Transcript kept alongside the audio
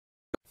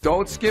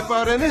Don't skip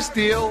out on this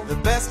deal. The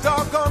best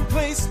doggone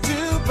place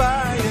to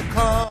buy a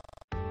car.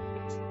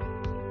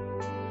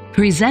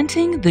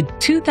 Presenting the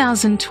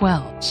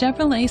 2012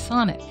 Chevrolet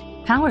Sonic,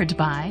 powered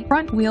by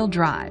front-wheel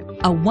drive,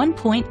 a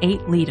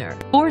 1.8-liter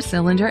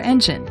four-cylinder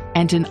engine,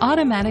 and an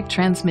automatic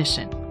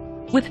transmission.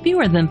 With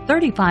fewer than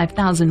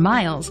 35,000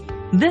 miles,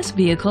 this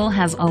vehicle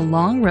has a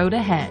long road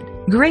ahead.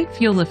 Great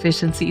fuel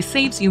efficiency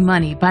saves you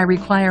money by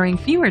requiring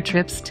fewer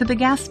trips to the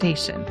gas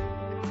station.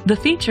 The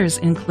features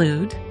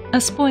include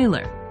a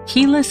spoiler,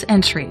 keyless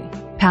entry,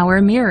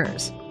 power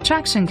mirrors,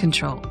 traction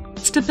control,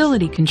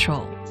 stability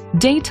control,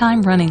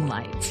 daytime running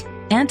lights,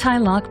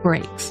 anti-lock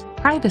brakes,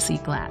 privacy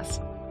glass.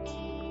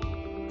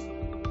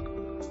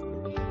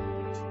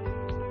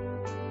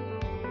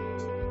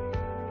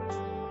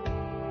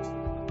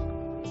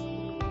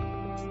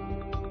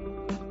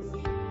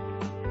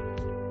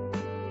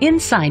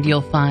 Inside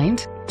you'll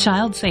find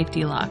child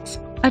safety locks,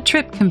 a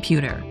trip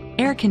computer,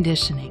 air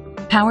conditioning,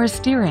 power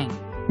steering.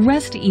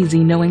 Rest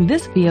easy knowing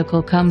this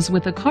vehicle comes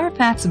with a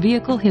Carfax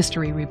Vehicle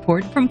History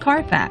Report from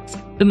Carfax,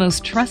 the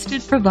most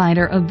trusted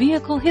provider of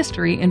vehicle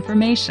history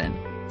information.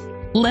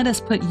 Let us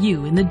put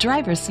you in the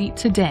driver's seat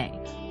today.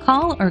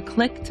 Call or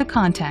click to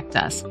contact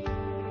us.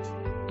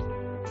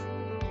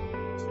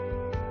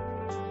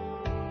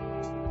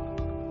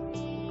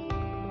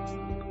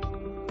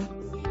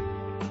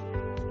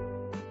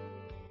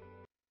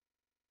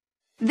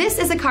 This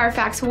is a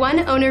Carfax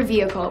one-owner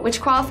vehicle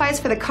which qualifies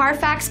for the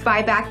Carfax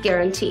buyback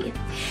guarantee.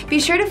 Be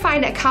sure to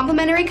find a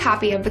complimentary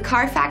copy of the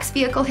Carfax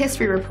Vehicle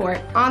History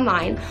Report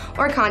online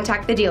or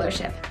contact the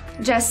dealership.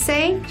 Just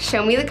say,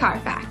 "Show me the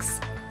Carfax."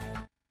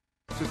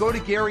 So go to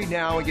Gary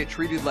now and get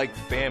treated like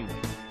family.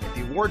 At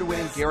the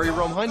award-winning Gary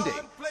Rome Hyundai.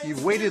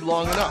 You've waited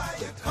long enough.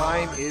 The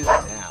time is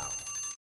now.